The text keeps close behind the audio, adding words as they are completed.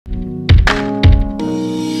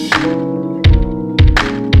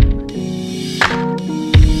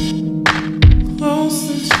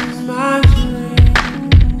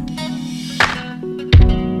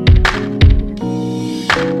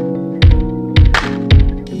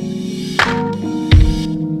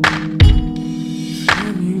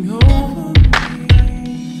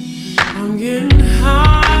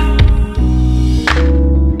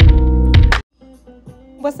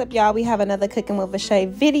up, y'all? We have another cooking with Vich'E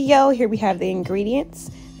video. Here we have the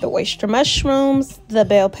ingredients: the oyster mushrooms, the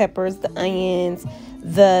bell peppers, the onions,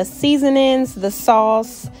 the seasonings, the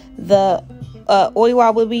sauce, the oil I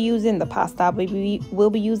will be using, the pasta I will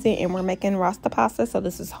be using, and we're making Rasta pasta. So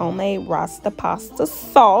this is homemade Rasta pasta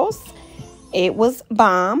sauce. It was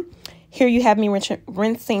bomb. Here you have me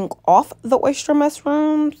rinsing off the oyster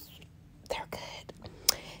mushrooms. They're good.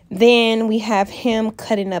 Then we have him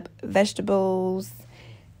cutting up vegetables,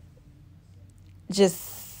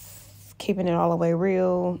 just keeping it all the way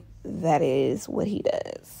real. That is what he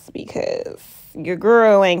does, because your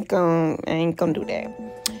girl ain't gonna do that.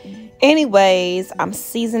 Anyways, I'm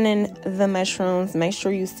seasoning the mushrooms. Make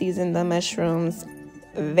sure you season the mushrooms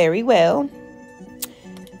very well.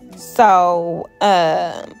 So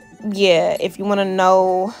yeah, if you want to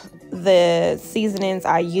know the seasonings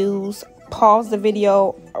I use, pause the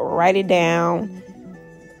video, write it down,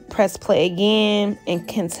 press play again, and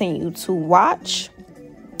continue to watch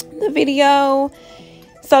the video.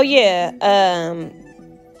 So yeah,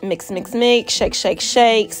 mix,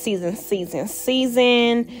 shake,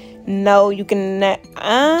 season. No, you can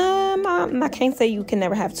I can't say you can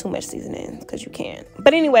never have too much seasoning, because you can.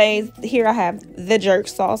 But anyways, here I have the jerk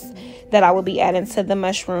sauce that I will be adding to the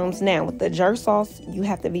mushrooms. Now with the jerk sauce, you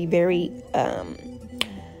have to be very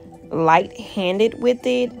light-handed with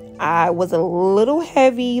it. I was a little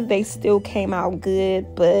heavy. They still came out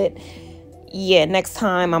good, but yeah, next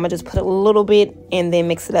time I'm gonna just put a little bit and then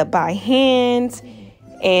mix it up by hand.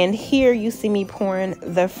 And here you see me pouring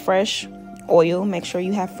the fresh oil. Make sure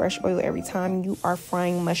you have fresh oil every time you are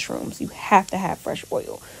frying mushrooms. You have to have fresh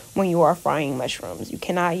oil when you are frying mushrooms. You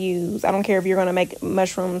cannot use, I don't care if you're gonna make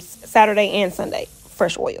mushrooms Saturday and Sunday,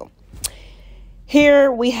 fresh oil.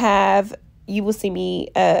 Here we have, you will see me,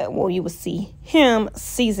 you will see him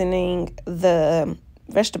seasoning the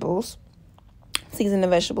vegetables. Season the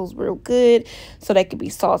vegetables real good so they could be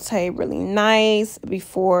sauteed really nice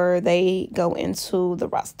before they go into the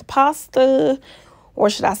Rasta pasta. Or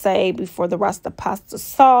should I say, before the Rasta pasta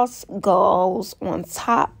sauce goes on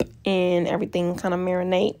top and everything kind of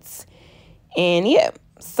marinates. And yeah,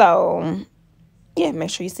 so yeah, make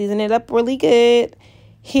sure you season it up really good.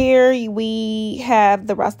 Here we have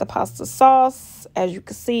the Rasta pasta sauce. As you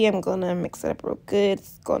can see, I'm going to mix it up real good.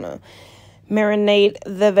 It's going to marinate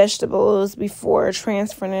the vegetables before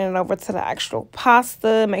transferring it over to the actual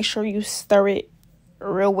pasta. Make sure you stir it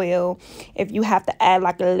real well. If you have to add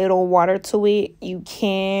like a little water to it, you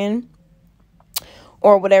can,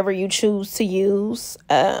 or whatever you choose to use.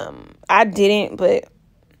 I didn't, but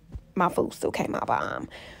my food still came out bomb.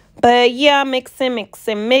 But yeah, mixing,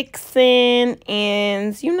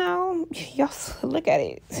 and you know, y'all look at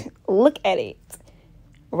it.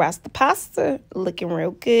 Rasta pasta looking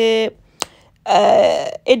real good.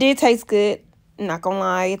 It did taste good, not gonna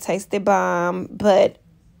lie, it tasted bomb. But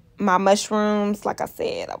my mushrooms, like I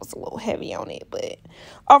said, I was a little heavy on it, but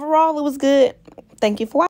overall it was good. Thank you for watching.